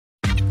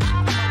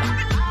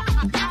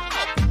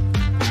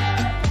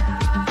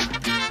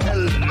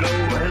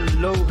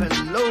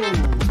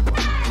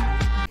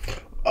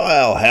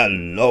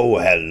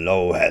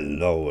hello,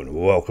 and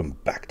welcome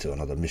back to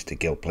another Mr.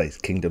 Gill Plays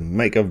Kingdom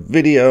Maker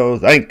video.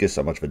 Thank you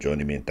so much for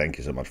joining me, and thank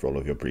you so much for all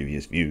of your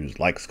previous views,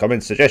 likes,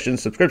 comments,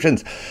 suggestions,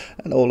 subscriptions,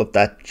 and all of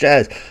that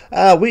jazz.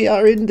 We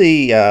are in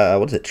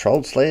the,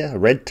 Troll Slayer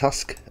Red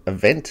Tusk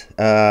event,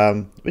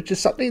 which is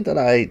something that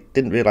I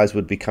didn't realize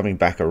would be coming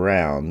back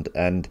around,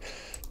 and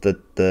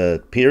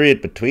the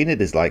period between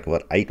it is like,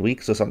 what, 8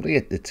 weeks or something?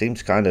 It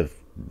seems kind of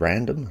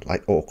random,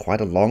 or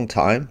quite a long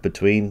time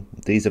between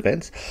these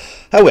events.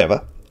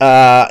 However,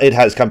 it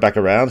has come back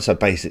around. So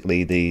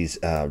basically these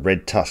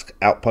red tusk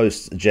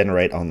outposts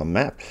generate on the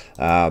map,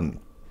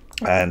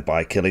 and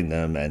by killing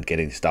them and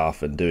getting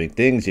stuff and doing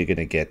things, you're going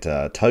to get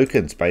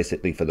tokens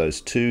basically for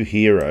those two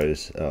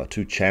heroes,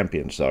 two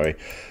champions, sorry.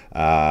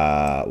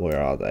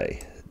 Where are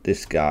they?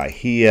 This guy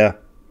here,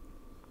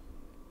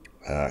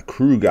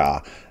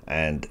 Kruger,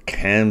 and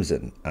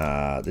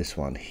Kamzan, this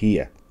one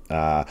here.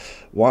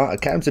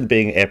 Kamzan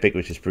being epic,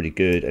 which is pretty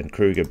good, and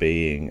Kruger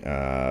being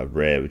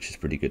rare, which is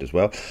pretty good as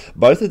well.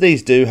 Both of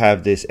these do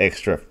have this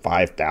extra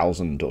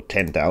 5,000 or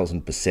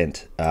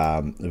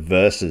 10,000%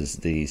 versus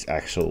these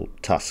actual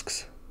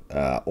tusks,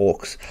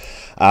 orcs.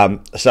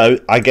 So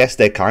I guess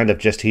they're kind of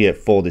just here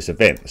for this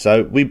event.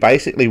 So we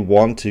basically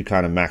want to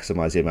kind of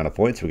maximize the amount of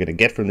points we're going to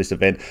get from this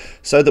event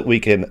so that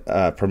we can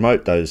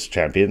promote those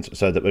champions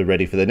so that we're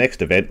ready for the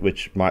next event,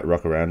 which might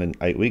rock around in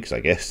 8 weeks, I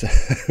guess.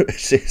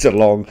 Which is a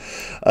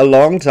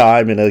long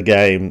time in a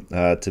game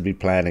to be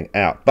planning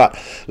out. But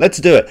let's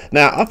do it.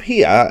 Now, up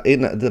here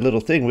in the little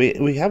thing,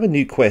 we have a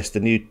new quest, a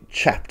new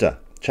chapter.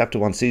 Chapter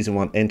 1, Season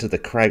 1, Enter the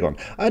Kragon.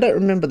 I don't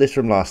remember this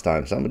from last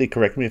time. Somebody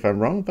correct me if I'm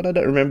wrong, but I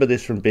don't remember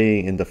this from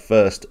being in the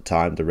first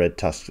time the Red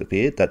Tusks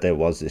appeared, that there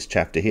was this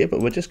chapter here. But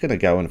we're just going to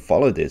go and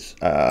follow this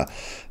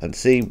and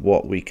see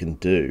what we can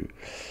do.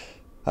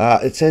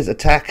 It says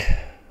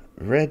attack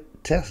Red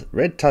Tusk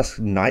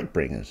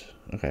Nightbringers.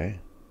 Okay.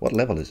 What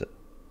level is it?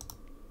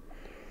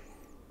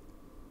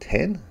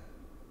 10?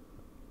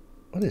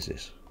 What is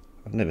this?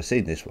 I've never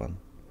seen this one.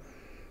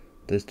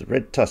 There's the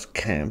Red Tusk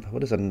Camp.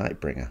 What is a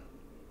Nightbringer?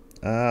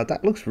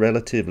 That looks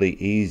relatively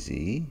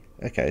easy.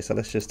 Okay, so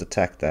let's just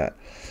attack that,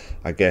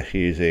 I guess,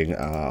 using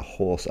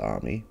horse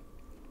army.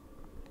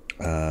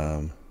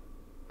 What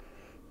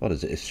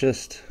is it? It's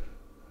just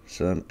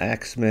some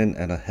axemen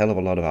and a hell of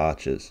a lot of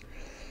archers.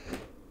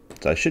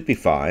 So it should be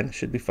fine.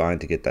 Should be fine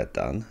to get that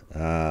done.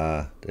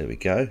 There we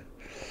go.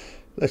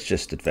 Let's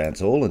just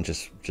advance all and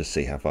just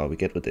see how far we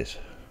get with this.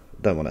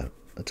 Don't want to.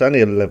 It's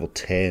only a level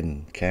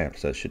 10 camp,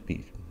 so it should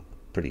be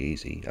pretty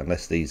easy,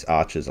 unless these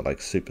archers are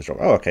like super strong.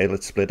 Oh, okay,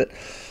 let's split it.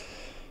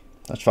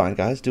 That's fine,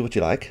 guys. Do what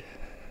you like.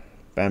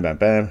 Bam, bam,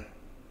 bam.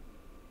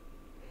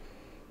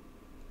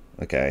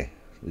 Okay,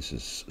 this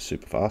is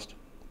super fast.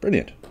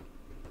 Brilliant.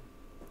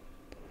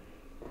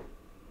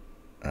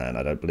 And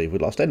I don't believe we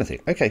lost anything.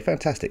 Okay,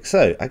 fantastic.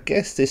 So I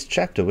guess this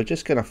chapter we're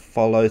just going to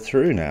follow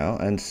through now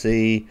and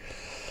see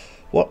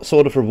what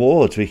sort of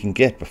rewards we can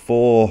get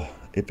before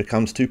it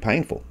becomes too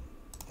painful,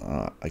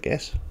 I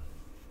guess.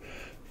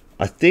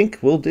 I think,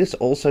 will this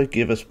also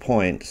give us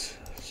points?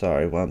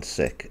 Sorry, one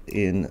sec.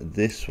 In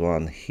this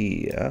one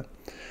here,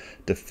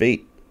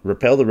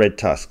 repel the Red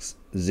Tusks,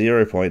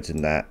 0 points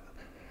in that.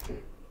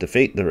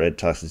 Defeat the Red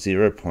Tusks,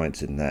 0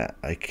 points in that.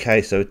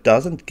 Okay, so it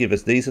doesn't give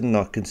us, these are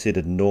not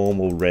considered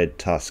normal Red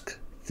Tusk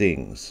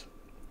things.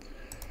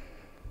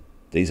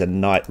 These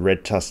are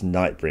Red Tusk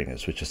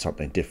Nightbringers, which is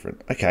something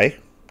different. Okay,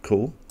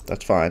 cool,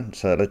 that's fine.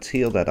 So let's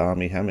heal that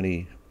army. How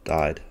many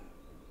died?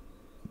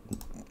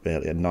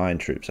 Barely 9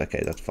 troops.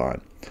 Okay, that's fine.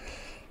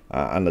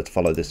 And let's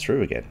follow this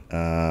through again.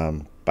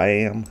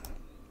 Bam.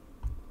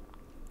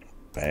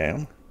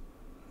 Bam.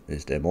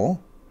 Is there more?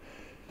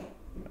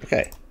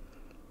 Okay.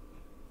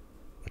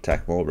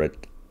 Attack more red.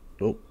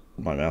 Oh,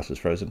 my mouse is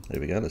frozen.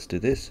 There we go. Let's do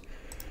this.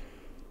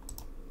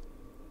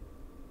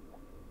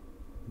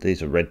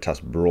 These are Red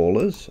Tusk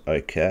Brawlers.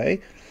 Okay.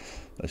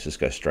 Let's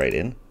just go straight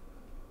in.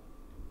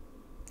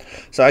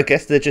 So I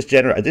guess they're just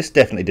generate. This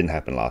definitely didn't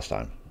happen last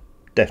time.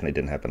 Definitely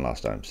didn't happen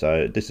last time.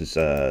 So this is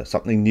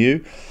something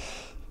new,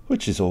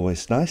 which is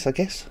always nice, I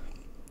guess.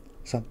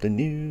 Something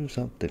new,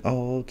 something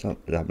old,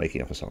 something. I'm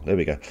making up a song. There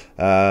we go.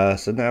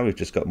 So now we've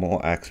just got more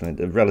axemen.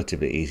 They're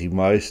relatively easy.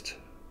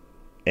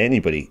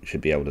 Anybody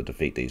should be able to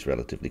defeat these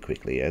relatively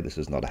quickly. Yeah, this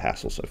is not a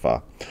hassle so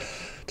far.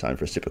 Time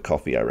for a sip of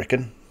coffee, I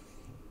reckon.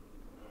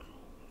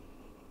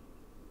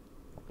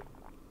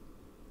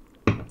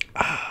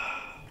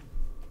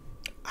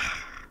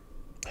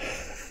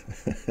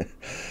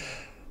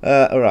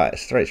 Alright,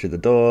 straight through the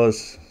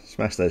doors,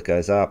 smash those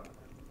guys up.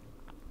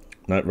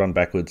 No, run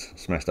backwards,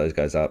 smash those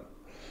guys up.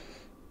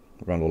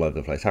 Run all over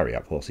the place. Hurry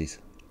up, horsies.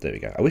 There we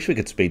go. I wish we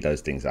could speed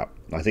those things up.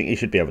 I think you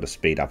should be able to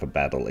speed up a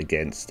battle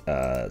against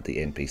the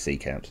NPC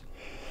camps.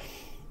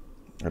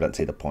 I don't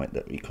see the point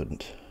that we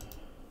couldn't.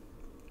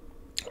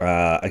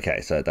 Okay,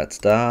 so that's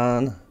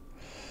done.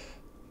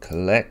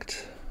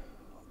 Collect.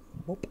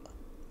 Whoop.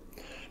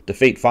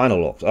 Defeat final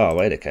orcs. Oh,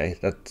 wait, okay.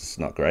 That's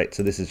not great.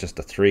 So this is just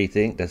a 3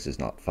 thing. This is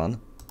not fun.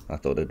 I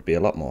thought it'd be a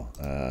lot more.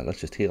 Let's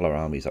just heal our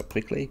armies up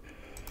quickly.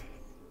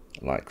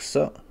 Like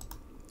so.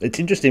 It's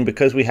interesting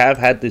because we have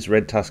had this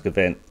Red Tusk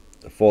event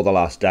for the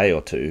last day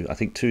or two. I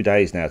think 2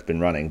 days now it's been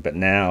running, but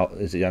now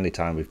is the only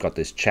time we've got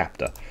this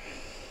chapter.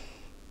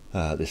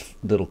 This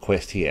little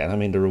quest here. And I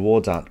mean, the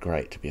rewards aren't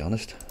great, to be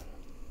honest.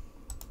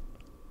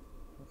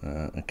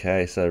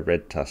 Okay, so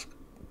Red Tusk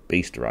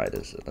Beast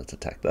Riders. Let's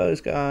attack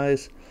those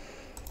guys.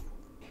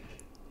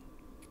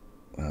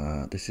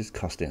 This is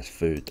costing us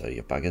food, though,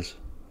 you buggers.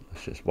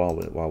 Let's just, while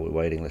we're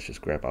waiting, let's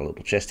just grab our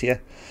little chest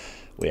here.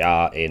 We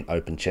are in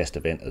open chest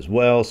event as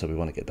well, so we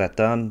want to get that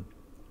done.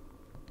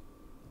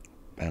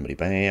 Bamity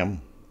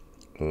bam.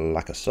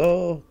 Like a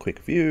so. Quick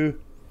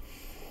view.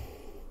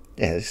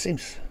 Yeah, this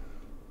seems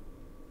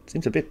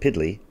a bit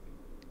piddly.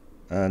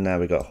 And now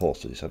we got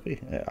horses, have we?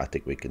 Yeah, I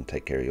think we can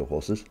take care of your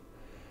horses.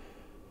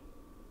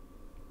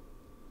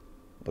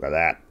 Look at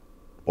that.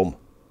 Boom.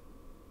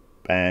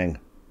 Bang.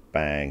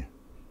 Bang.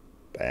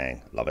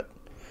 Bang. Love it.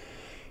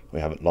 We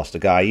haven't lost a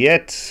guy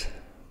yet.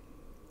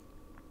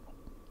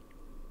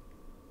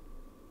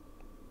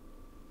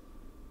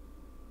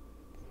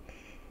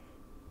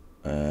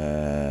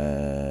 And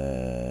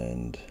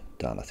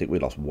done. I think we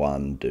lost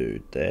one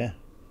dude there.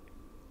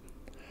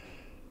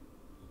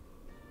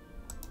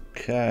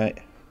 Okay.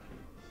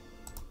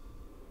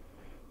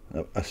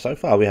 So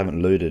far we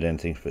haven't looted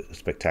anything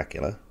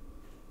spectacular.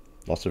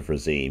 Lots of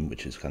Razim,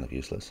 which is kind of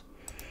useless.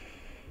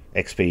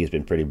 XP has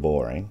been pretty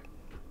boring.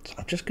 So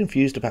I'm just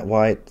confused about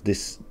why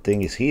this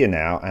thing is here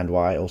now and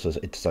why also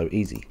it's so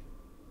easy.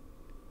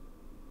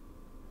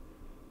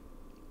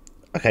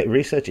 Okay,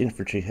 research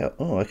infantry help.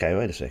 Oh, okay,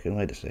 wait a second.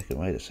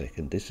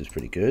 This is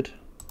pretty good.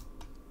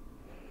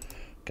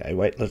 Okay,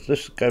 wait, let's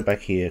just go back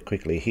here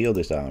quickly, heal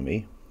this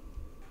army.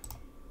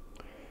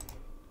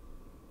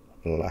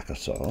 Like I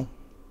saw.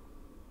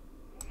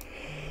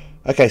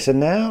 Okay, so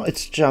now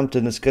it's jumped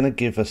and it's going to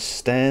give us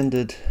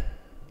standard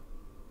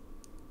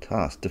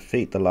task.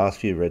 Defeat the last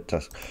few Red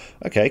Tusks.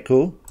 Okay,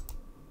 cool.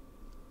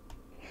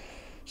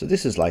 So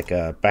this is like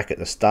back at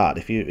the start.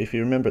 If you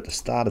remember at the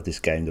start of this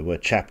game, there were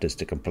chapters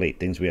to complete,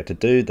 things we had to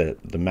do.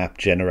 The map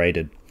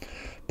generated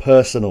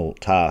personal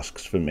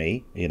tasks for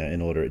me, you know,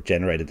 in order it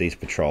generated these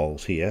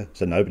patrols here.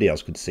 So nobody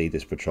else could see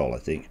this patrol, I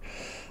think.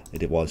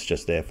 It was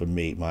just there for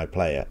me, my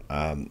player.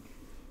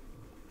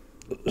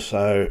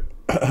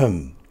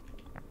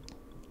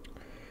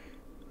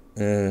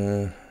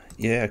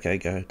 Yeah, okay,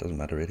 go. Doesn't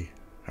matter really.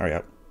 Hurry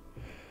up.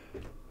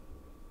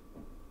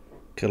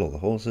 Kill all the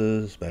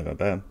horses. Bam, bam,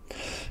 bam.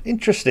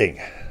 Interesting.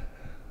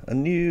 A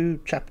new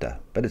chapter,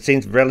 but it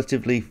seems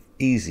relatively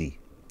easy.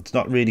 It's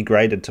not really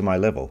graded to my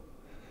level,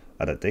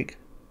 I don't think.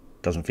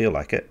 Doesn't feel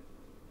like it.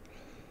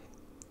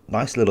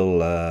 Nice little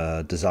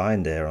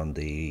design there on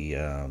the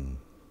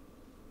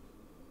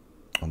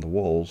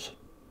walls.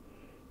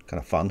 Kind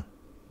of fun.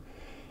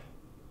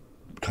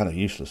 Kind of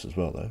useless as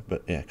well, though.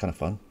 But yeah, kind of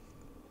fun.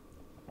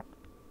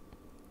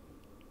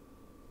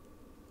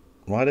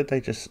 Why did they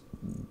just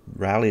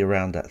rally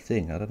around that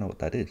thing? I don't know what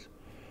that is.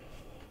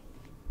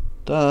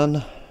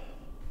 Done.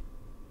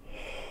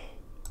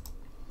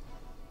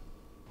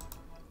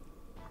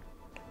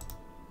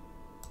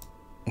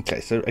 Okay,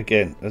 so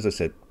again, as I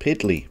said,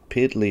 piddly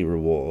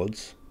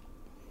rewards.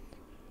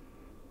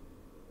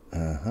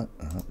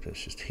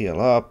 Let's just heal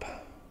up.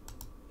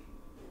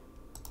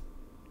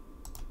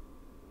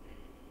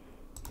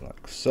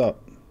 Like so.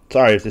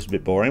 Sorry if this is a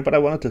bit boring, but I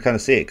wanted to kind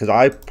of see it, because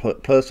I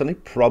personally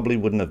probably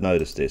wouldn't have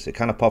noticed this. It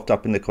kind of popped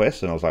up in the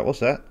quest, and I was like, what's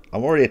that?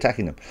 I'm already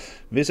attacking them.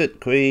 Visit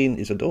Queen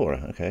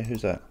Isadora. Okay,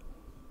 who's that?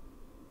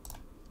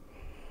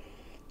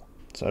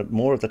 So,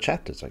 more of the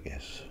chapters, I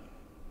guess.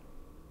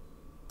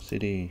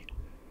 City.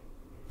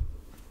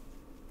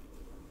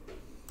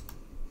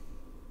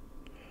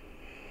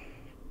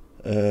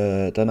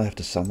 Don't I have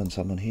to summon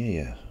someone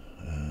here?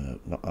 Yeah.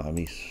 Not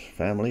armies.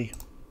 Family.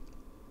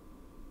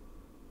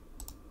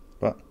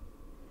 What?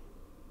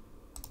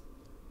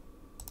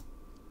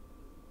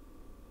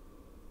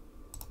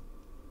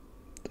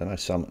 Then I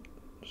summon?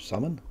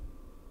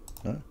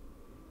 No?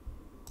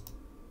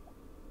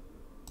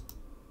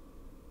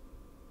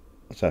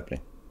 What's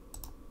happening?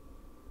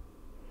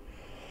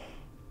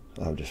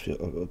 I just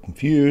feel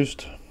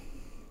confused.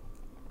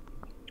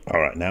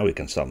 Alright, now we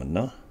can summon,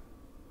 no?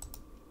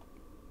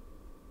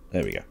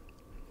 There we go.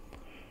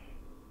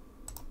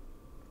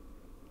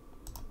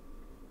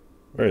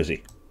 Where is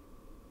he?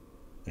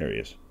 There he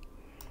is.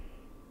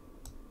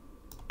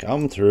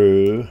 Come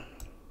through.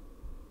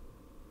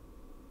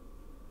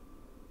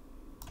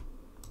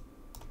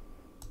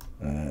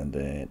 And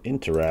then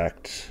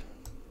interact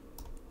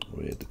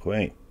with the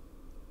Queen.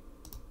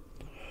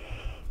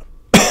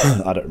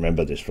 I don't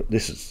remember this.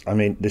 This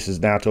is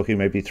now talking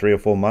maybe 3 or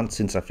 4 months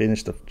since I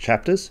finished the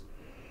chapters.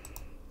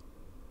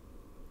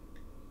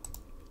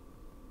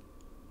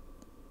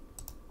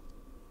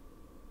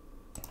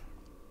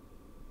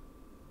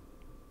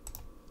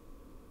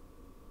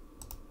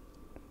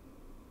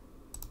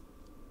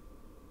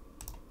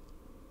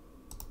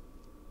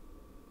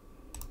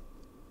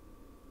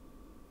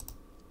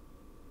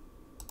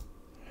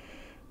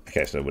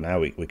 Okay, so now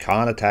we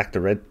can't attack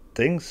the red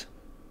things.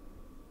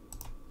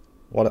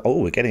 What?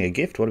 Oh, we're getting a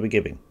gift. What are we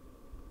giving?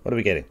 What are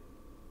we getting?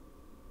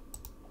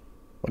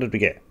 What did we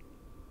get?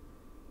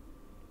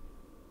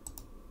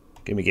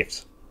 Give me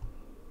gifts.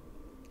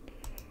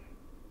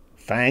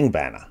 Fang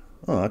banner.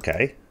 Oh,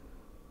 okay.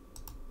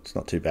 It's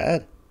not too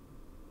bad.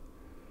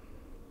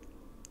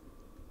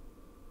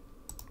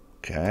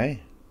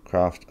 Okay.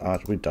 Craft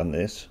art. We've done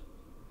this.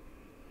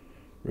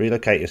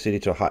 Relocate your city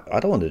to a high... I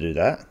don't want to do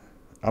that.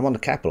 I'm on the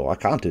capital. I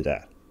can't do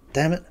that.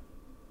 Damn it.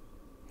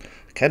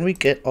 Can we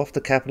get off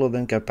the capital and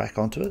then go back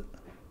onto it?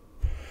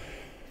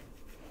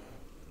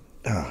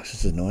 Oh, this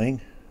is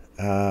annoying.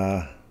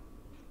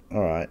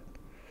 Alright.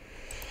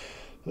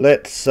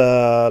 Let's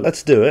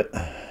do it.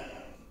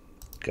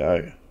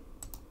 Go.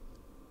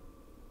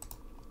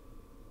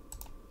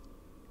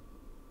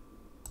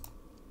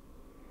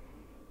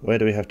 Where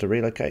do we have to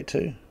relocate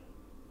to?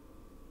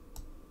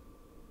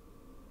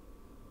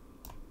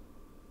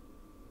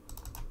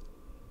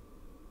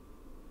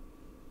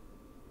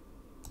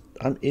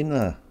 I'm in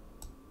a...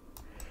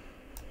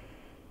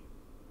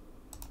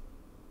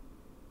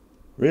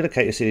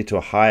 Relocate your city to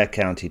a higher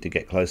county to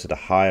get closer to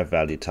higher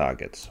value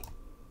targets.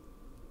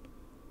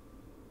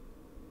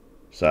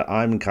 So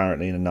I'm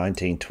currently in a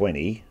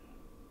 1920.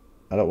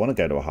 I don't want to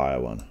go to a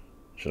higher one.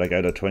 Should I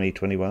go to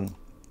 2021?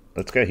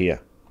 Let's go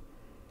here.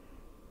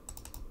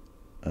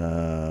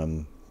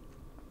 So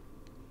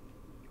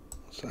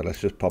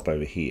let's just pop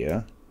over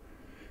here.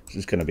 This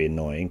is going to be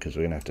annoying because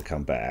we're going to have to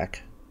come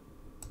back.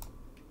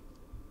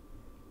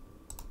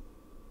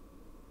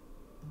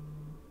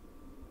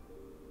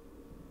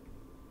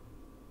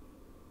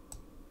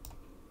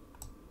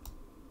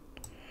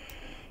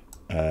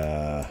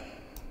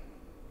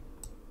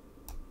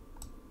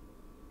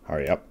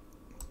 Hurry up.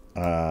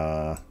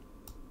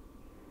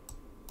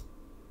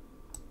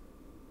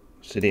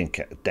 City and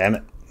cat. Damn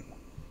it.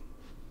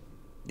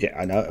 Yeah,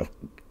 I know.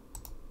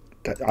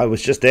 I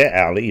was just there,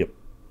 Owly, you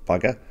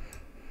bugger.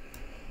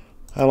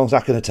 How long's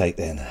that going to take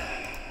then?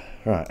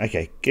 Right,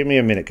 okay. Give me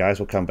a minute, guys.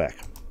 We'll come back.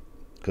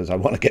 Because I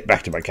want to get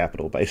back to my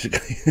capital,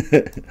 basically.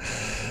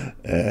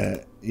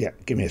 Yeah,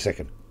 give me a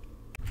second.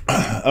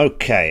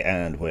 Okay,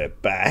 and we're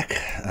back.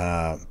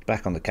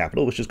 Back on the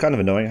capital, which is kind of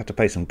annoying. I have to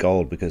pay some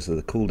gold because of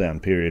the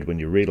cooldown period when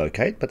you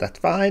relocate, but that's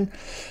fine.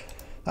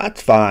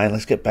 That's fine.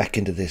 Let's get back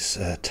into this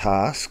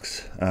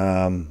tasks,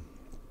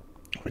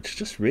 which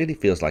just really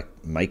feels like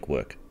make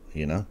work,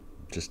 you know?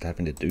 Just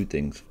having to do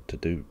things to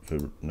do for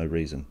no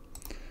reason.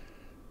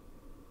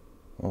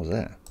 What was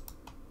that?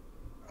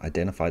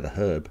 Identify the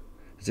herb.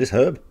 Is this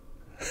Herb?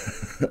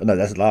 No,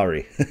 that's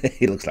Larry.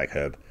 He looks like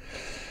Herb.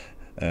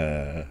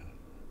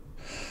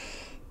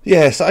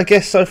 Yes, I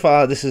guess so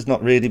far this has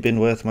not really been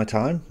worth my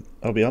time,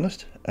 I'll be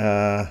honest.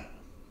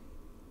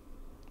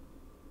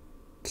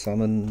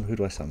 Summon, who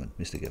do I summon?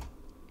 Mr. Gill.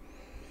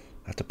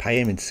 I have to pay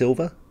him in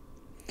silver?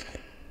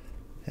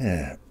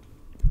 Yeah.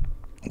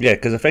 Yeah,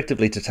 because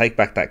effectively to take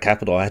back that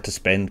capital I had to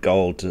spend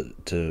gold to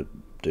do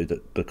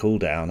the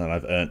cooldown, and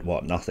I've earned,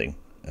 what, nothing.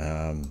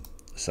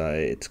 So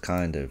it's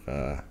kind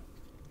of,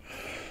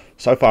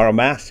 so far a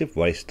massive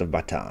waste of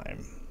my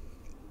time.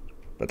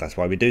 But that's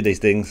why we do these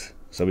things,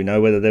 so we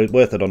know whether they're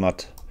worth it or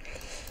not.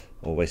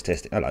 Always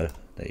testing. Hello,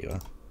 there you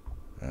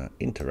are.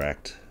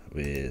 Interact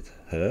with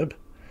Herb.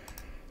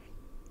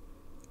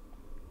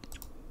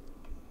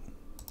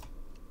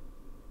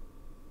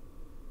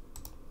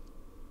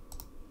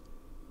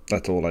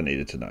 That's all I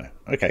needed to know.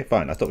 Okay,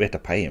 fine. I thought we had to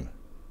pay him.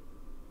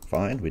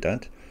 Fine, we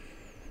don't.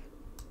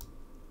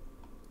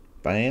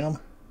 Bam.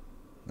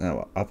 Now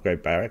what?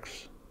 Upgrade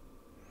barracks.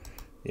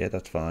 Yeah,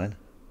 that's fine.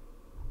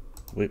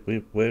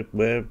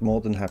 We're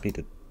more than happy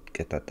to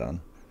get that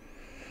done.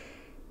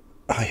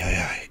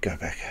 Aye, go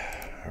back.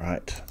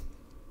 Right.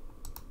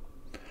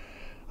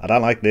 I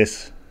don't like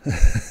this.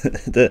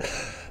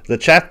 The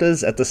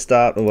chapters at the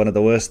start are one of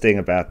the worst thing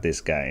about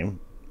this game,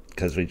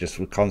 because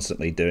we're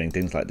constantly doing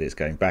things like this,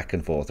 going back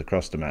and forth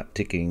across the map,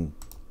 ticking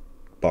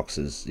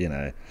boxes, you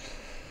know.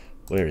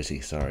 Where is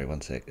he? Sorry,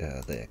 one sec.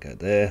 There, go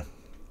there.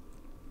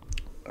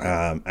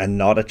 And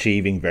not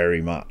achieving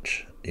very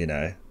much, you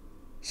know.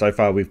 So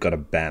far we've got a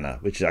banner,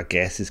 which I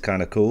guess is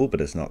kind of cool,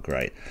 but it's not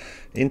great.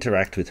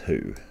 Interact with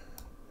who?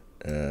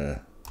 I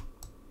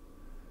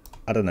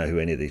don't know who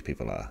any of these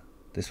people are.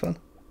 This one?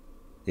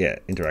 Yeah,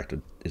 interact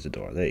with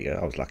Isadora. There you go.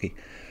 I was lucky.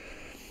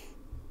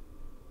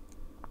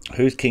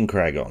 Who's King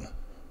Kragon?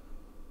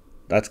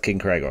 That's King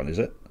Kragon, is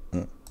it?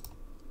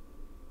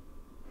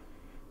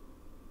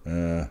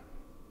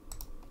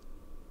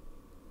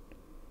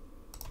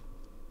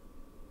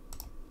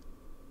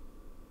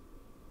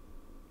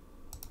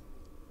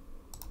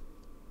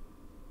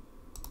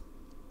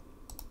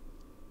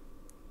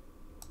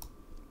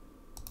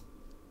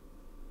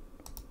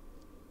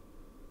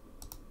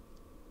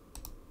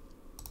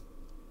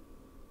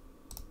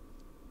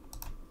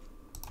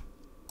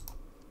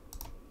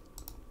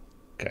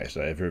 Okay,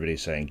 so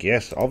everybody's saying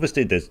yes.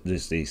 Obviously,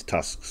 there's these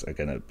Tusks are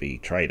going to be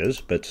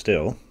traders, but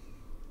still.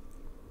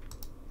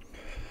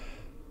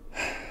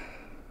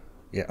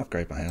 Yeah,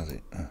 upgrade my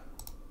housing.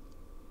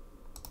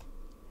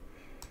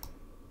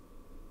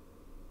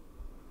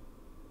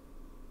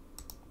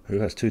 Who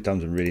has 2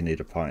 thumbs and really need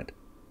a pint?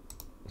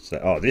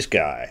 Oh, this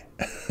guy.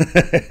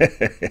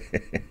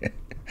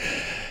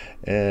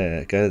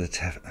 Yeah, go to the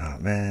tavern. Oh,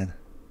 man.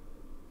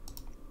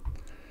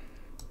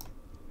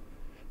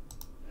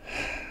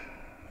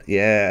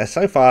 Yeah,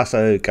 so far,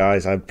 so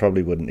guys, I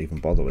probably wouldn't even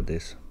bother with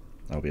this.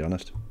 I'll be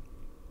honest.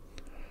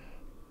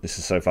 This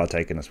has so far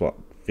taken us, what,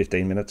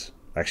 15 minutes?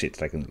 Actually, it's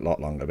taken a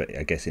lot longer, but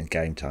I guess in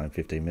game time,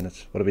 15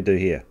 minutes. What do we do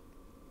here?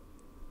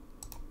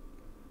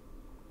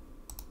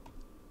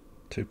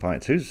 2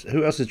 pints.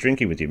 Who else is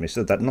drinking with you,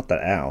 mister? Not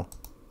that owl.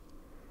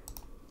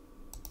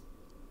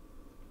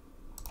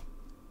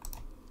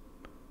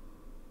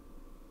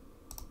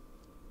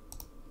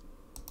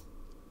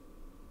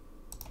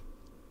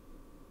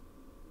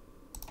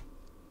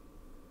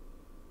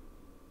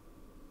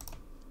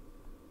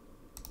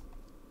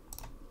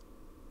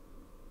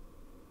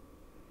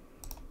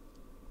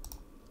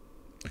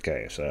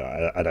 Okay,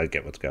 so I don't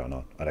get what's going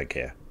on. I don't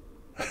care.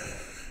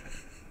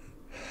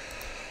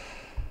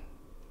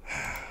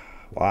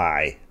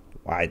 Why?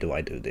 Why do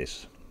I do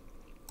this?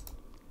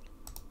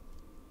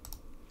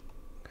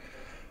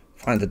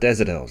 Find the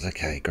desert elves.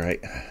 Okay,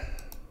 great.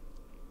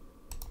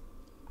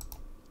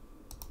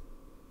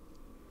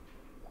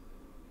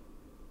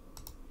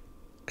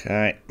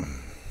 Okay.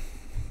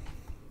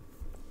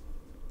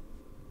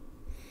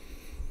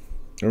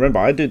 Remember,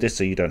 I do this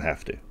so you don't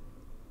have to.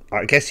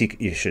 I guess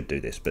you should do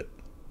this, but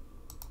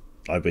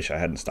I wish I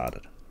hadn't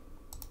started.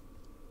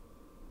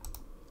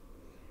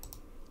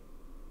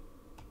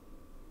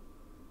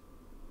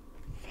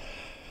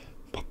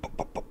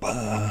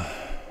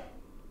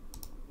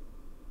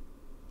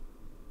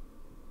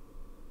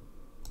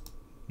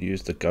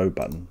 Use the go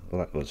button. Well,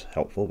 that was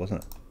helpful,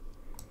 wasn't it?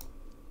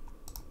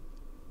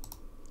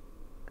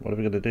 What are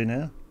we going to do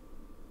now?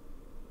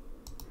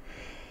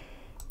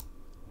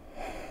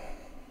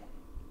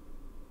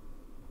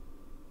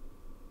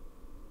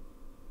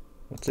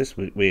 What's this?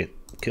 We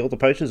kill the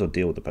poachers or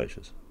deal with the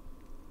poachers?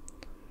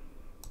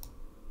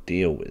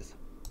 Deal with.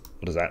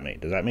 What does that mean?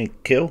 Does that mean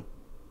kill?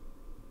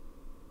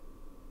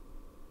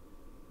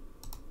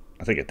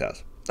 I think it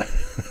does.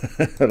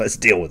 Let's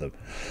deal with them.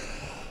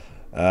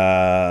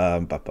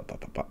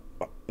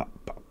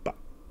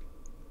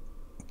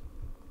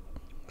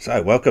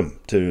 So,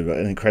 welcome to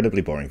an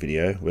incredibly boring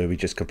video where we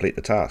just complete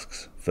the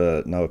tasks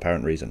for no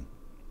apparent reason.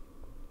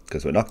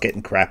 Because we're not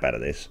getting crap out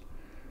of this.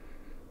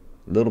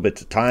 Little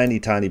bits, tiny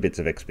bits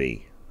of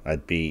XP.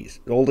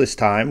 All this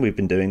time we've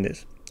been doing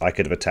this, I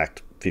could have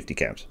attacked 50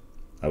 camps.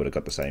 I would have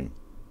got the same,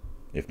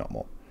 if not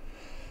more.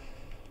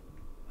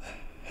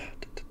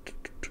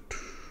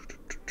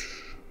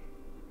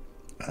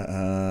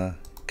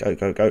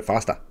 Go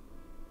faster.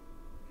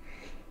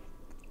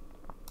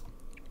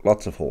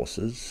 Lots of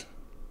horses.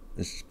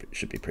 This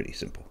should be pretty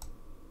simple.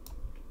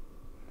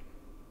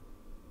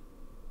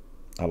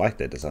 I like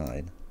their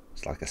design.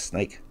 It's like a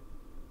snake.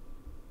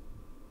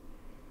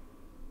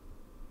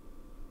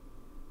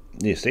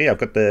 You see, I've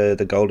got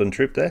the golden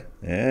troop there.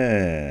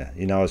 Yeah,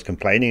 you know, I was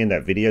complaining in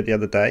that video the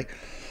other day.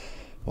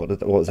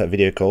 What was that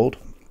video called?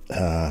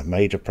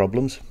 Major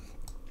problems.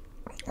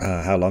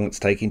 How long it's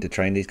taking to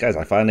train these guys.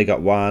 I finally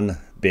got one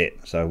bit,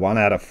 so 1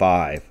 out of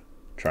 5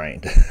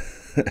 trained.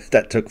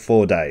 That took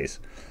 4 days.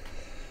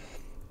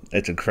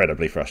 It's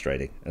incredibly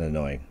frustrating and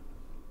annoying.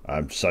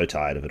 I'm so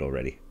tired of it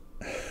already.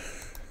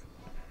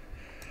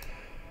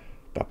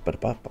 Yep.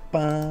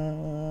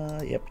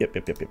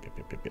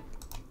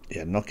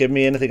 Yeah, not giving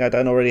me anything I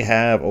don't already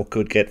have or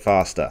could get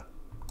faster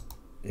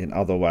in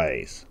other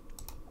ways.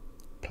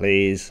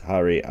 Please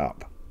hurry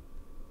up.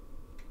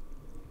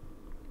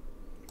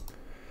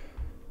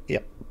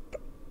 Yep,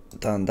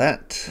 done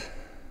that.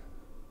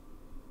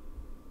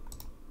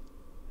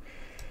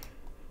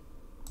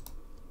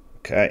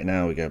 Okay,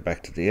 now we go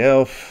back to the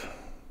elf.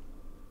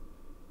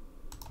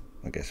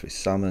 I guess we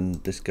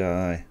summon this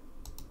guy.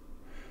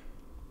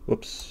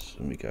 Whoops,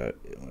 and we go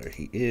where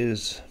he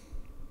is.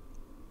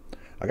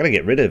 I gotta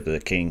get rid of the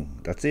king.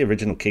 That's the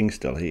original king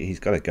still. He's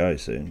gotta go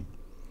soon.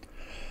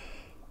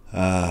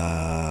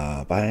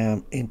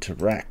 Bam,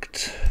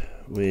 interact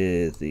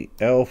with the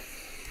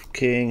elf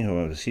king, who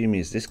I'm assuming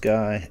is this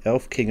guy.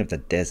 Elf king of the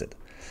desert.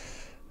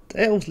 Do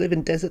elves live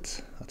in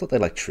deserts? I thought they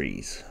like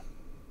trees.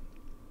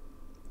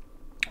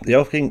 The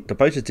elf king, the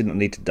poachers didn't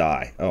need to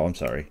die. Oh, I'm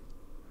sorry.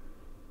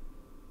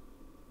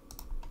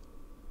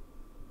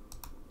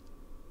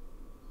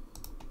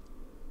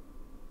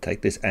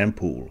 Take this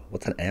ampoule.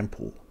 What's an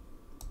ampoule?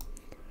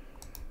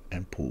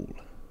 Ampoule.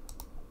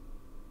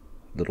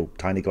 Little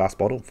tiny glass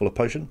bottle full of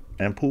potion.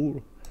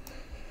 Ampoule.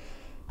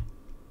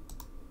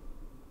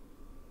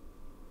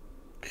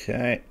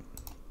 Okay.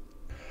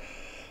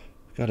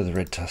 Go to the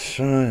red tusk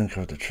shrine,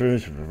 cover the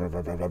truth. Blah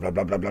blah blah blah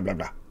blah blah blah blah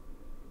blah.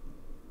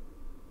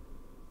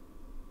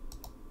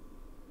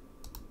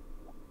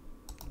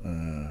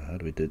 How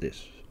do we do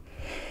this?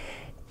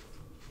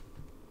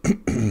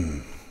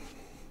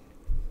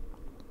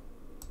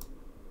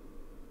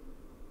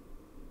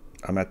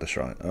 I'm at the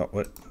shrine. Oh,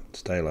 what?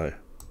 Stay low.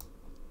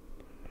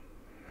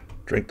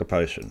 Drink the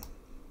potion.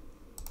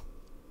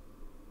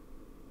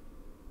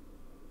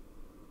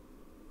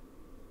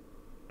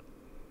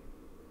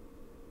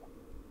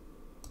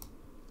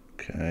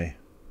 Okay.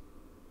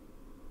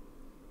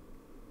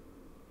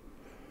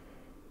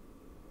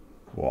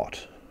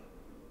 What?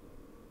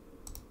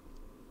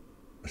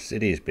 A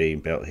city is being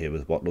built here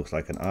with what looks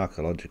like an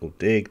archaeological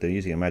dig. They're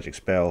using a magic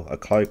spell, a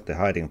cloak. They're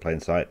hiding in plain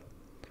sight.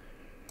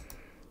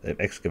 They've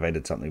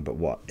excavated something, but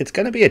what? It's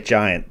going to be a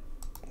giant.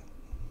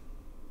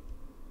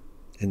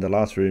 In the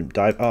last room,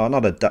 dive. Oh,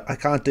 not a. I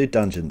can't do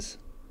dungeons.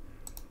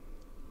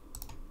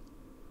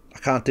 I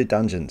can't do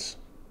dungeons.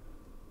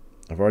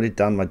 I've already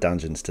done my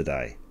dungeons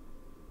today.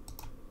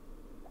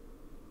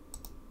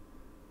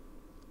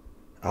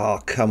 Oh,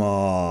 come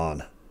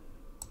on.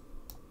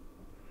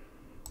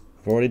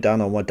 I've already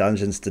done all my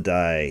dungeons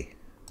today.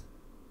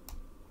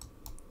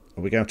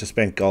 Are we going to have to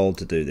spend gold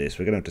to do this?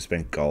 We're going to have to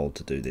spend gold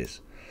to do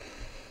this.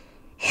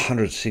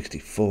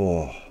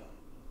 164.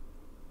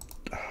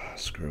 Oh,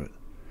 screw it.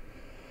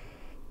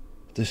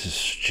 This is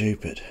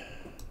stupid.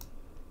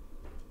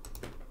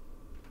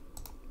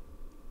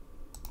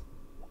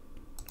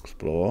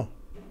 Explore.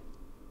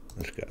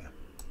 Let's go.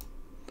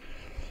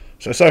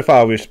 So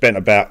far we've spent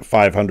about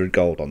 500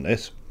 gold on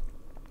this.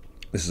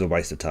 This is a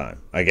waste of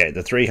time. Okay,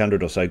 the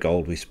 300 or so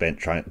gold we spent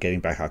getting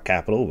back our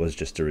capital was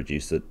just to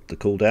reduce the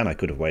cooldown. I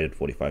could have waited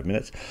 45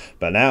 minutes.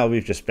 But now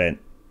we've just spent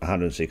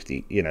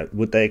 160. You know,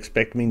 would they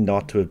expect me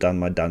not to have done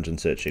my dungeon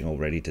searching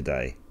already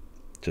today?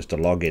 Just to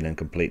log in and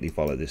completely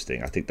follow this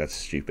thing. I think that's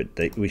stupid.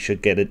 We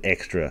should get an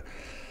extra.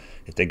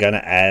 If they're going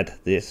to add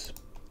this.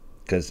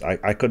 Because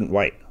I couldn't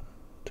wait,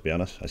 to be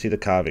honest. I see the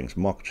carvings.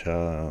 Mock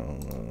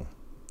child.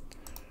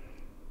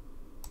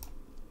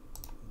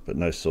 But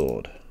no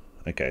sword.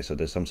 Okay, so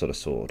there's some sort of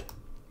sword.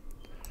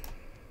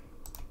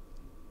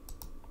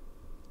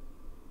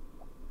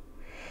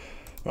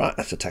 Right,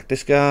 let's attack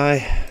this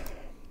guy.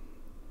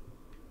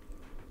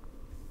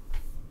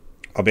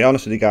 I'll be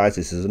honest with you guys,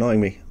 this is annoying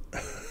me.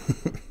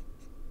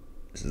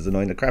 This is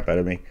annoying the crap out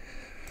of me.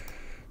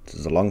 This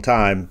is a long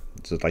time.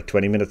 This is like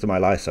 20 minutes of my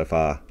life so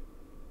far.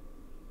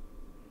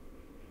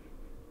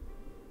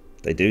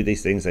 They do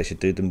these things, they should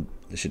do them.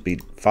 They should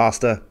be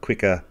faster,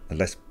 quicker, and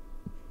less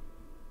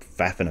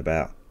faffing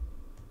about.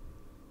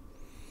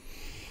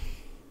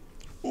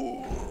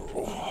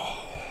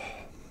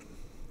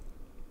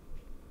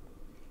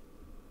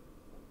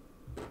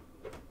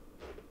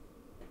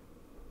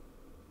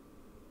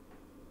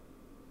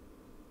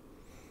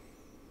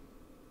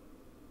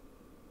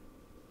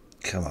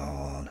 Come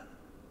on.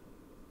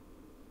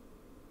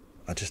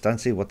 I just don't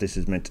see what this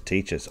is meant to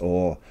teach us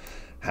or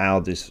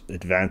how this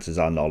advances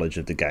our knowledge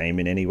of the game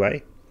in any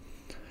way.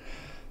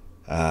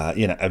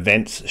 You know,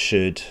 events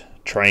should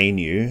train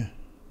you,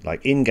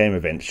 like in-game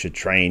events should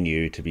train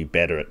you to be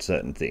better at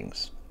certain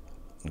things.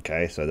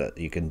 Okay, so that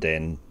you can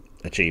then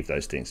achieve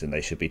those things, and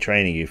they should be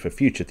training you for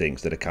future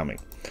things that are coming.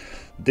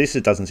 This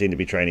doesn't seem to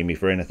be training me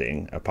for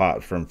anything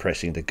apart from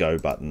pressing the go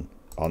button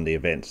on the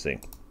events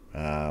thing.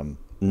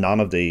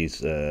 None of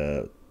these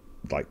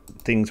like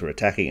things we're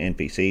attacking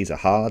NPCs are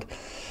hard.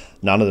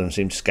 None of them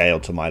seem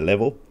scaled to my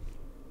level.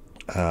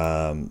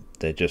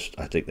 They're just,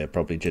 I think they're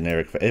probably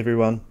generic for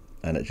everyone,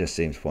 and it just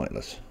seems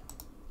pointless.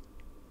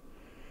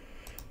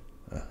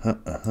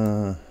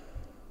 Okay,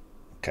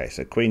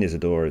 so Queen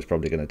Isadora is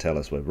probably going to tell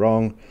us we're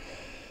wrong.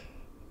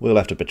 We'll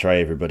have to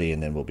betray everybody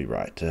and then we'll be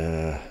right.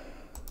 Are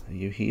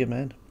you here,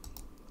 man?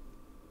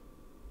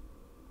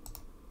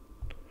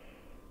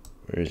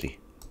 Where is he?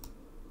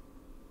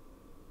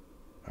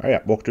 Hurry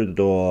up, walk through the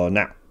door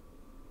now.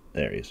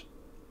 There he is.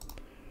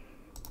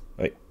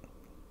 Wait.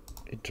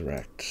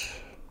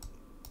 Interact.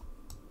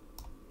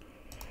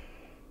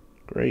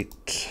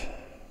 Great.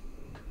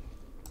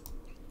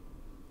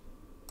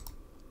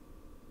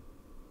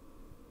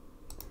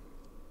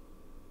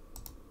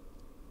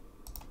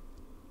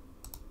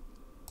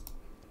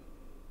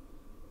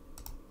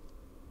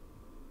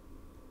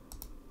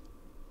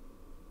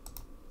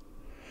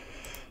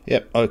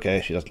 Yep,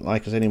 okay, she doesn't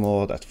like us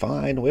anymore. That's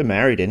fine. We're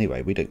married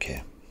anyway. We don't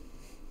care.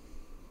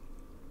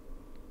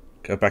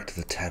 Go back to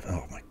the tavern.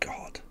 Oh my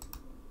god.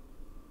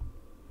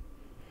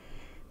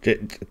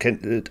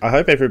 I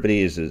hope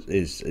everybody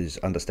is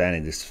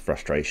understanding this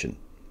frustration.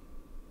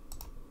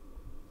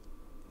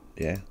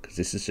 Yeah, because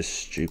this is just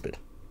stupid.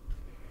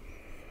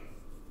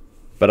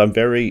 But I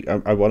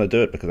want to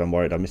do it because I'm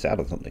worried I miss out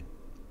on something.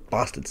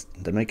 Bastards.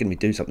 They're making me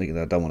do something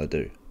that I don't want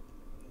to do.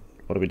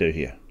 What do we do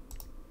here?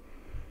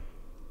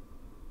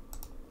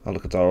 Oh,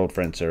 look, it's our old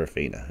friend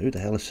Serafina. Who the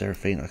hell is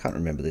Serafina? I can't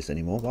remember this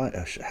anymore. Why?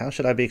 How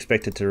should I be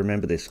expected to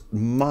remember this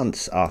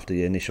months after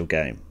the initial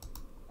game?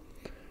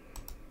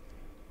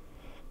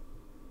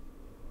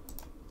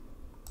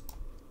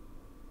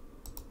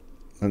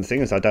 And the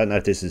thing is, I don't know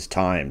if this is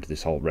timed,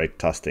 this whole Red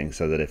Tusk thing,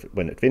 so that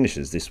when it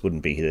finishes, this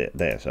wouldn't be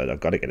there. So I've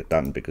got to get it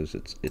done because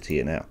it's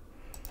here now.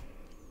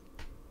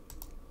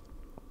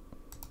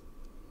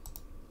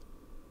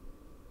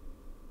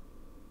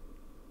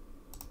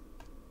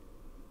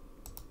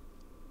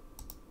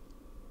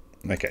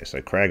 Okay,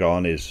 so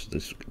Cragon is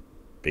this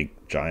big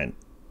giant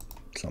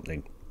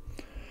something.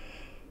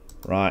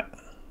 Right.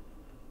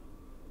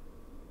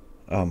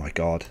 Oh my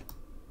god.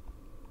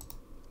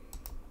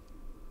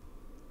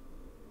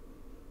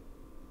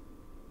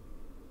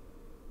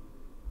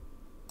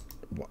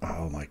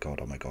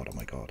 oh my god, oh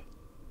my god.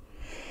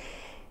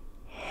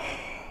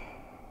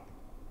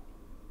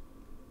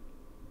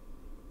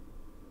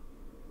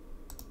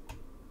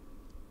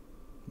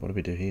 What do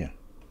we do here?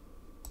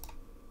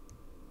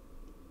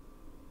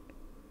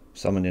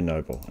 Summon your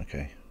noble,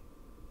 okay.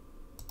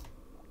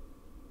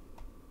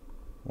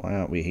 Why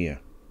aren't we here?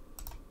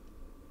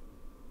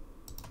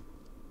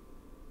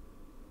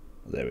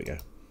 There we go.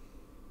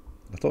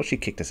 I thought she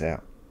kicked us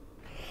out.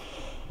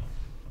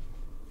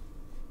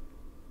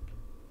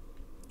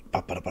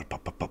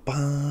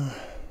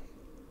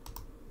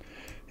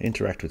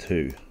 Interact with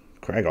who?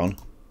 Cragon.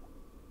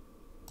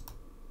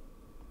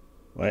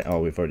 Wait, oh,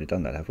 we've already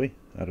done that, have we?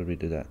 How did we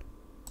do that?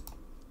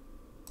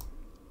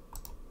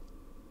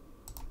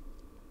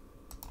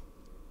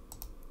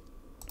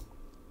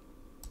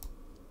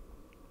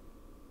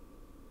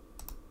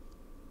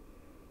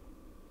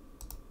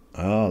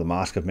 Oh, the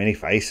Mask of Many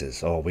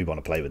Faces. Oh, we want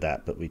to play with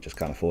that, but we just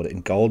can't afford it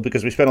in gold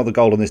because we spent all the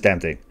gold on this damn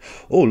thing.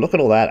 Oh, look at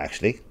all that,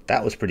 actually.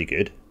 That was pretty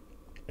good.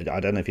 I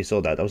don't know if you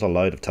saw that. That was a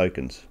load of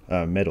tokens,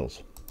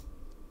 medals.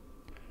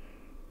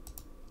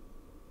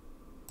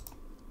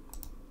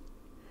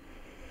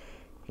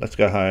 Let's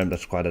go home.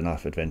 That's quite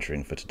enough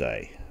adventuring for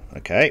today.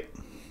 Okay.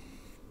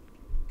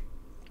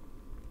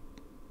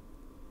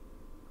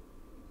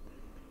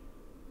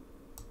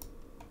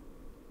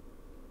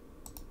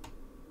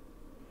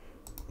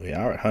 We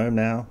are at home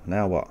now.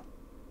 Now what?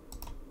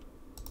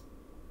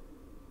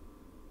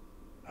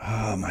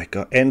 Oh my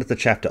god. End of the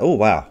chapter. Oh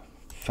wow.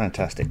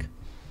 Fantastic.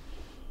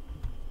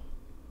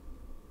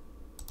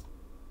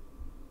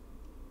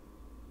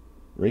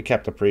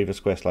 Recap the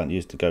previous questline.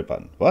 Use the go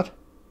button. What?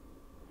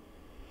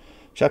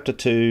 Chapter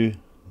 2.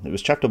 It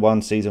was chapter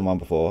 1, season 1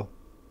 before.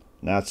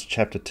 Now it's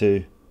chapter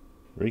 2.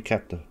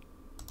 Recap the...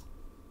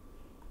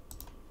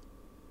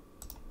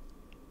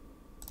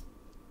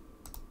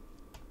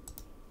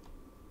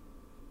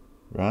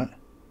 Right.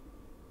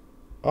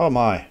 Oh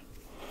my.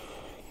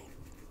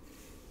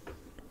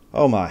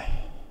 Oh my.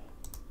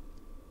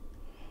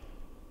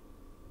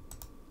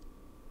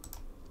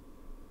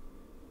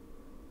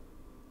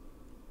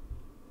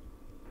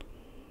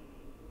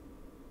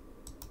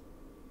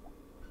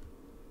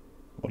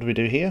 What do we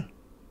do here?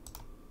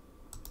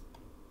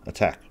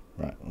 Attack.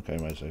 Right, okay,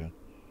 wait a second.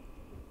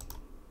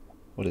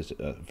 What is it?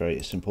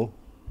 Very simple.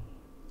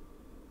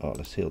 Oh,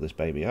 let's heal this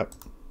baby up.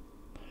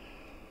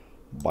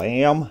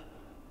 Bam!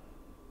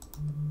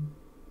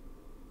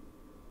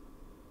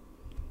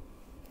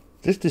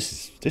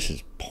 This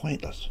is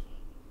pointless.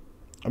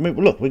 I mean,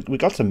 look, we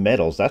got some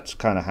medals. That's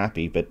kind of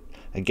happy, but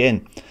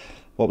again,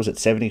 what was it?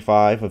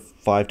 75 of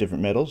 5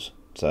 different medals,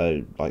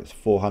 so like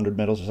 400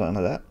 medals or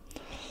something like that.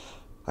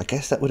 I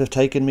guess that would have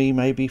taken me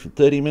maybe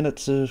 30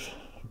 minutes of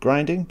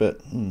grinding, but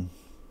I'm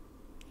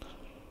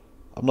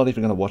not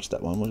even going to watch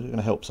that one. We're going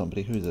to help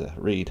somebody. Who's there?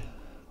 Read.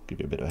 Give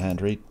you a bit of a hand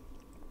read.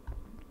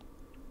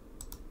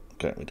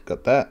 Okay, we've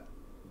got that.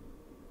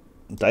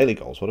 Daily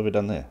goals. What have we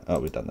done there? Oh,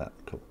 we've done that.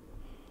 Cool.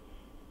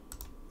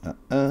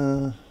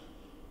 Oh,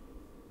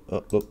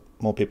 look.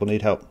 More people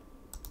need help.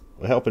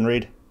 We're helping,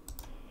 Read.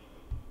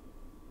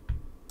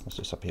 What's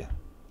this up here?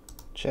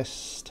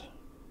 Chest.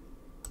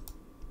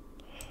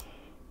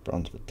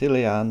 Bronze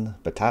battalion.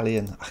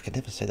 I can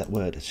never say that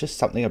word. It's just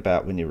something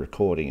about when you're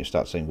recording, you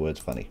start saying words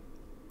funny.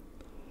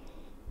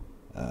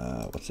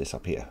 What's this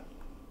up here?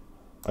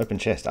 Open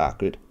chest. Ah,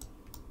 good.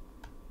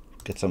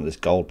 Get some of this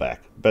gold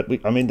back. But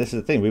I mean, this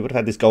is the thing. We would have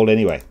had this gold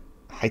anyway.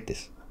 I hate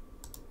this.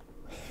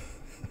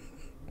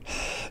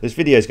 This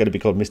video is going to be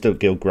called Mr.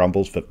 Gill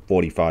Grumbles for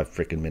 45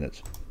 freaking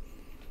minutes.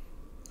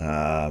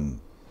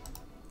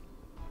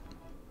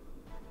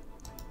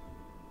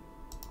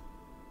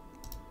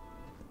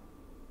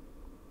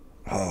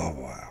 Oh,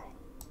 wow.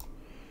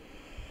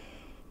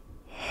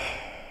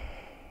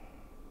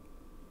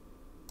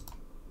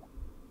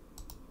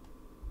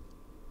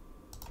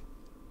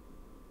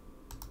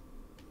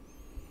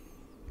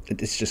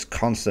 It's just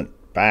constant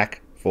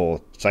back,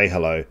 forth, say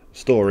hello,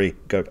 story,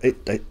 go.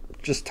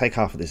 Just take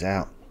half of this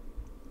out.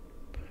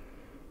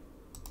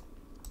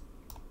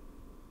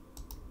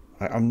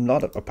 I'm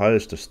not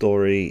opposed to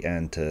story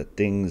and to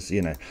things,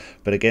 you know,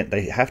 but again,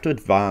 they have to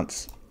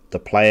advance the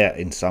player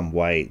in some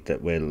way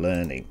that we're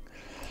learning.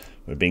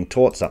 We're being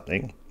taught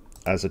something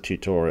as a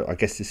tutorial. I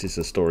guess this is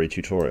a story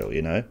tutorial,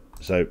 you know.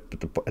 So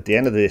but at the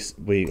end of this,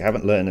 we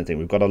haven't learned anything.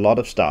 We've got a lot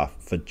of stuff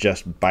for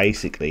just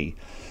basically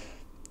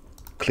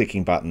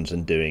clicking buttons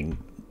and doing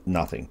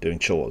nothing, doing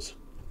chores.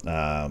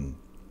 And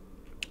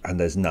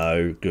there's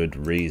no good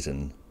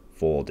reason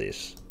for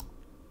this.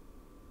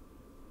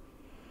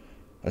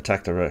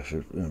 Attack the rest.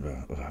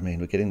 I mean,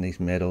 we're getting these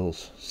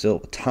medals,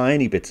 silver,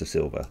 tiny bits of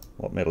silver.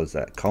 What medal is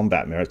that?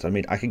 Combat merits. I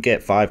mean, I could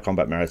get 5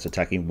 combat merits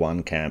attacking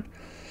 1 camp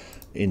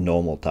in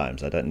normal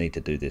times. I don't need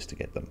to do this to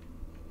get them.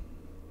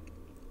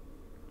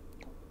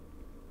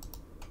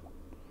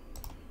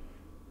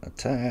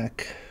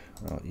 Attack.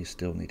 Oh, you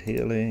still need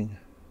healing.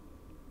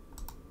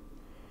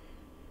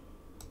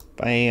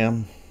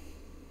 Bam.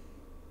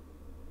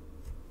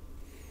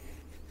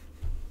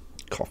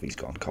 Coffee's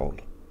gone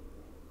cold.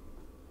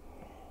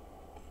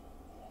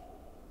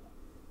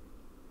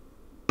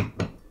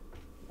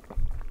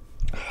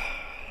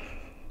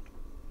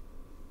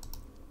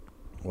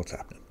 What's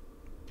happening?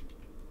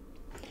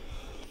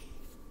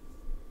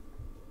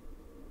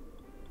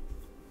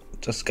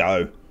 Just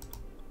go.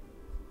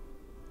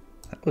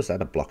 How was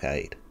that a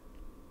blockade?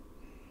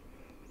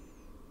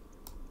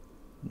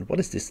 What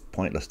is this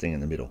pointless thing in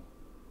the middle?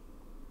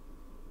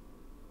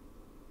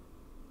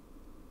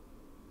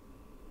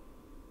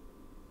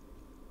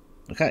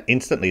 Look how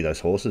instantly those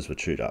horses would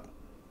shoot up.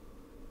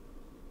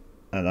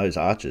 And those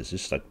archers,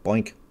 just like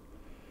boink.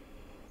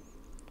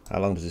 How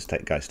long does this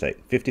guys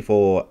take?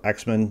 54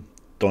 axemen,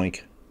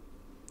 doink.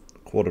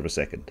 Quarter of a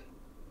second.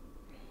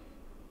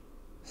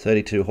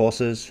 32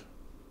 horses,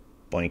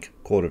 boink.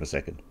 Quarter of a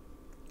second.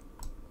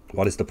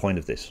 What is the point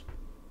of this?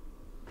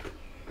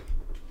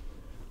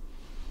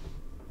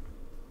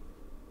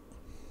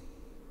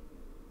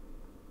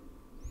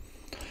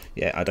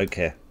 Yeah, I don't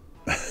care.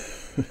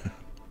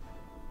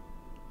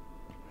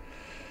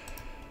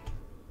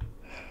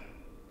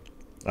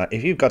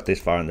 If you've got this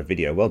far in the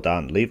video, well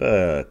done. Leave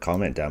a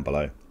comment down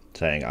below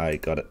saying I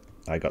got it.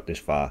 I got this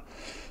far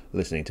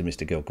listening to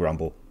Mr. Gill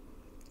grumble.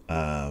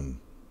 Go,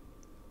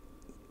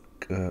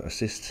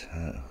 assist.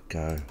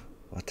 Go.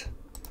 What?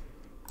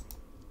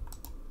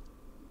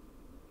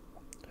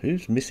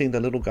 Who's missing the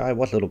little guy?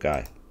 What little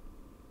guy?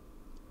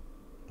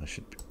 I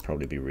should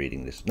probably be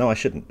reading this. No, I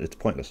shouldn't. It's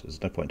pointless.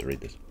 There's no point to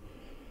read this.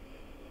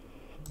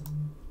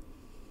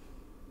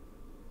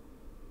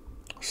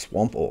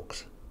 Swamp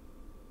orcs.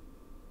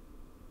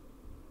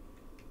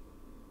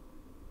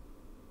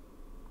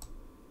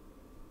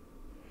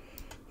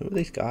 Who are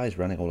these guys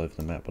running all over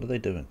the map? What are they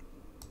doing?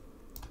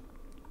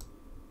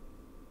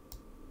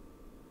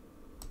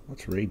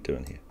 What's Reed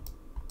doing here?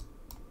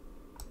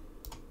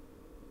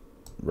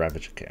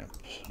 Ravager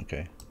camps.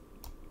 Okay.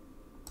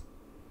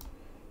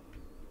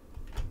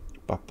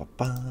 Ba ba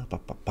ba ba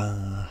ba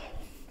ba.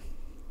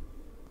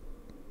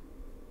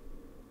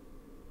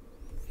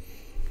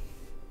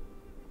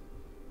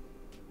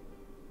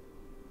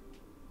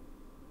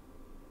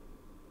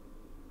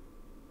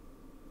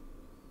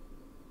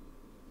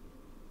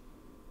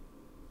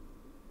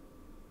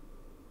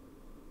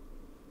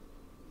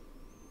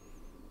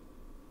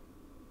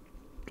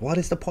 What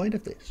is the point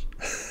of this?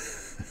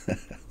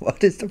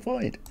 What is the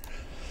point?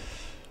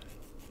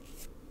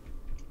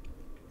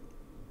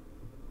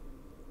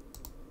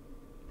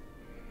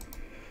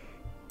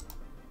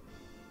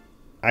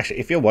 Actually,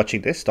 if you're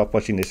watching this, stop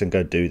watching this and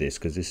go do this,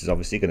 because this is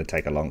obviously going to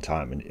take a long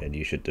time, and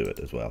you should do it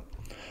as well.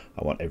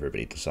 I want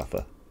everybody to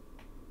suffer.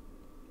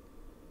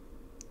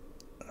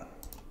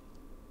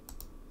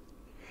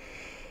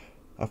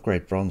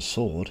 Upgrade bronze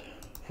sword.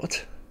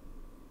 What?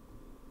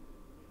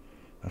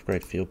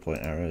 Upgrade field point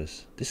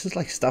arrows. This is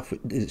like stuff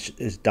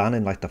is done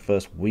in like the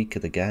first week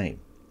of the game.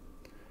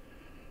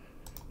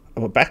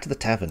 Oh, back to the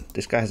tavern.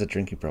 This guy has a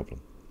drinking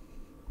problem.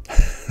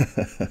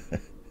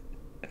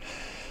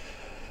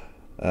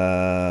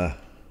 Where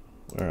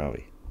are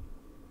we?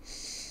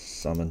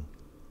 Summon.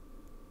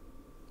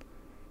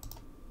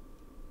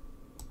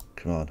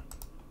 Come on.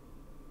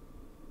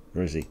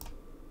 Where is he?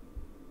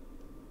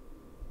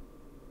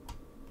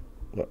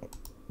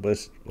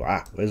 Where's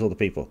all the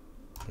people?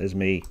 There's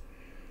me.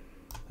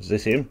 Is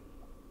this him?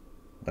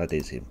 That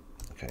is him.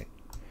 Okay.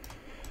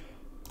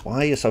 Why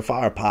are you so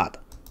far apart?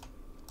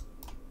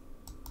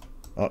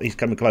 Oh, he's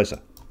coming closer.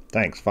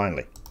 Thanks,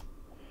 finally.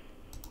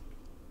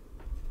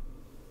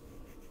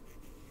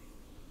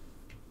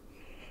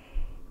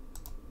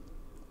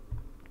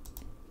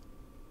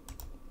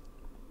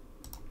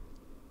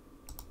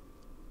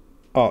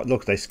 Oh,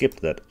 look, they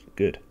skipped that.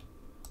 Good.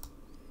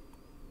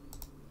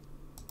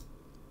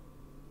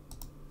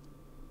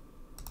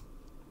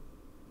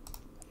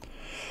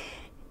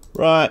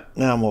 Right,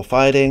 now more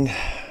fighting.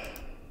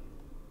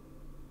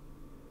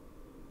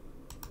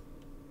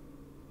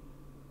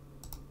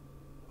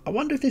 I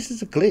wonder if this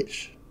is a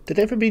glitch. Did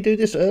everybody do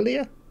this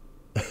earlier?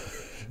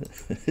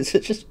 Is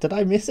it just, did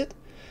I miss it?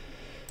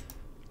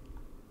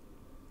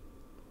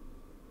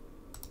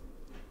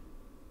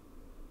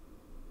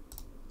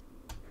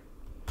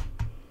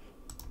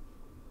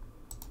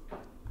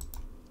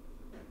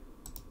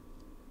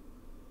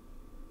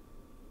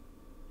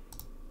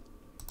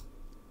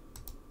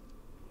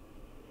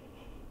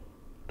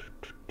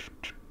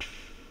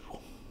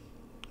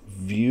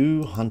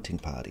 View hunting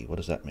party. What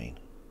does that mean?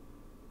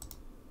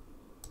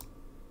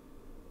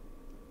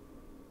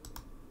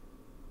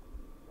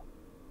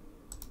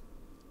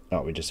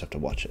 Oh, we just have to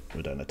watch it.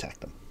 We don't attack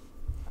them.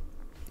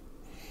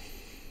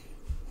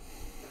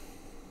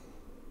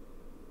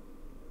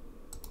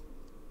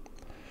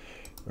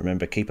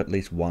 Remember, keep at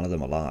least one of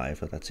them alive.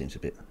 But that seems a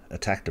bit...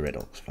 Attack the red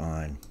orcs.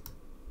 Fine.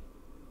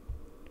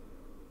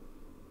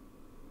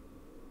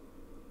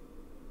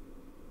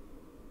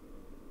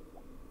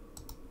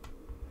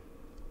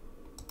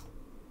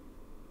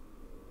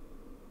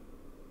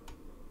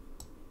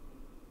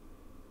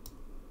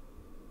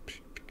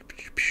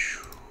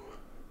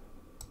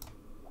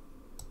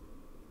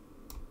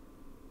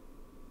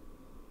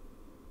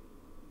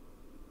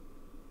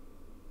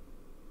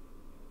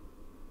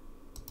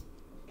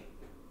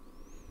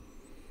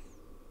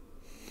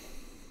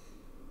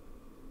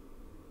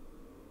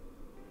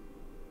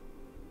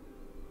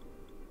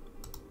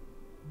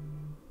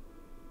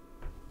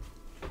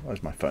 Why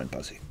is my phone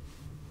buzzing?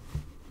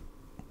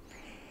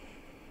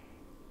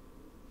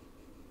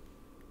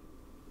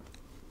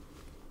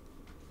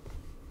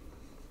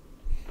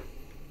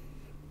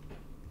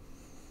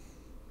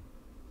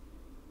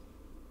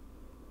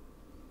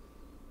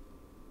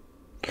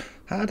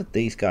 How did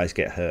these guys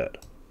get hurt?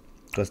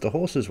 Because the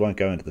horses won't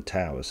go into the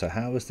tower, so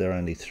how is there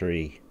only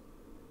 3?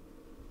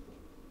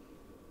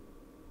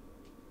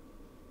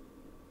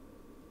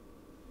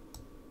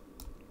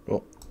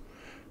 Oh,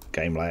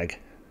 game lag.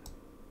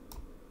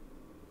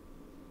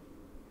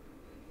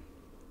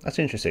 That's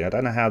interesting. I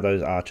don't know how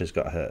those archers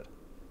got hurt.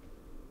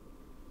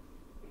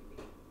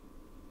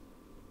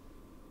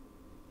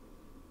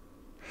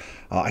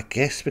 Oh, I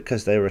guess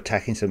because they were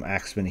attacking some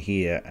axemen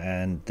here,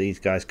 and these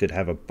guys could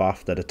have a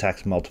buff that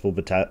attacks multiple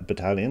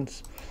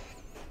battalions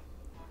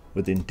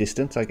within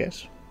distance, I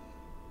guess.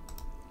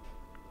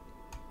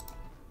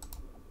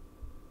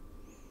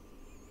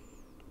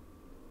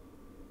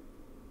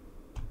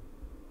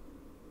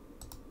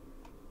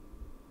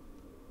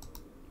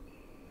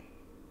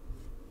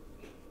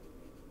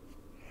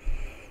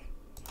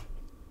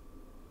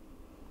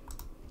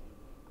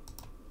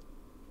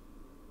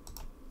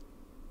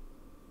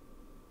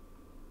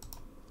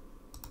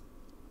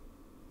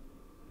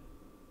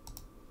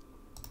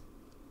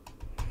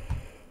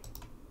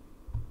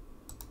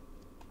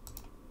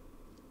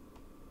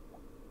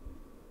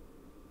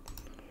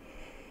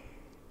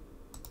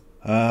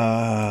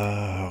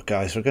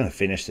 Guys, we're going to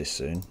finish this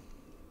soon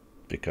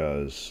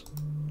because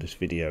this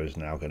video is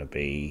now going to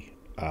be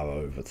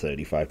over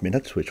 35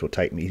 minutes, which will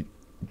take me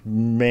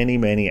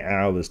many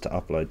hours to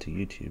upload to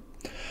YouTube.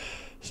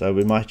 So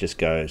we might just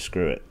go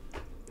screw it.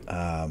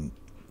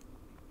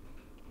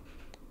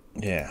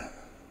 Yeah,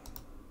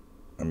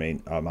 I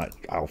mean,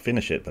 I'll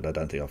finish it, but I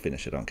don't think I'll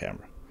finish it on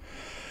camera.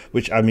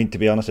 Which, I mean, to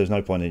be honest, there's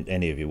no point in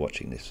any of you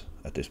watching this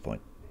at this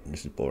point.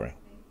 This is boring.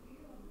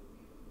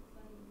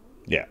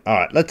 Yeah,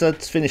 alright,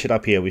 let's finish it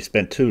up here. We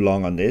spent too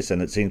long on this,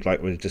 and it seems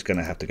like we're just going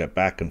to have to go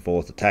back and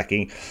forth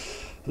attacking.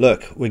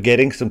 Look, we're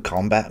getting some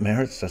combat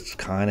merits. That's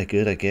kind of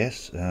good, I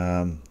guess.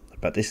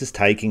 But this is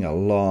taking a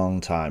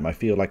long time. I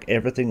feel like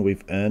everything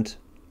we've earned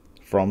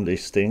from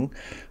this thing,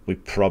 we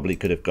probably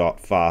could have got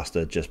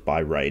faster just by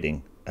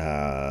raiding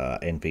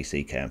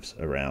NPC camps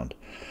around.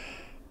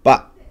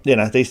 But you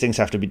know, these things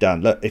have to be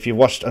done. Look, if you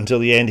watched until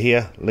the end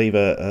here, leave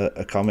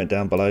a comment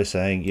down below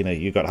saying, you know,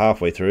 you got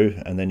halfway through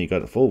and then you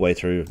got the full way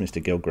through of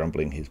Mr. Gill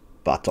grumbling his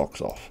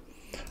buttocks off.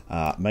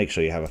 Make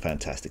sure you have a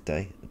fantastic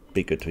day.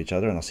 Be good to each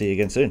other, and I'll see you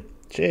again soon.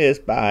 Cheers.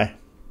 Bye.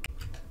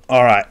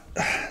 All right.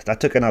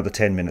 That took another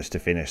 10 minutes to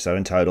finish. So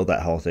in total,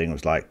 that whole thing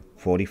was like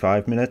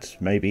 45 minutes,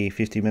 maybe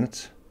 50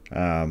 minutes.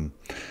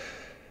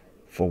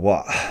 For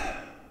what?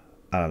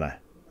 I don't know.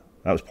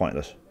 That was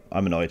pointless.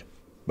 I'm annoyed.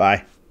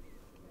 Bye.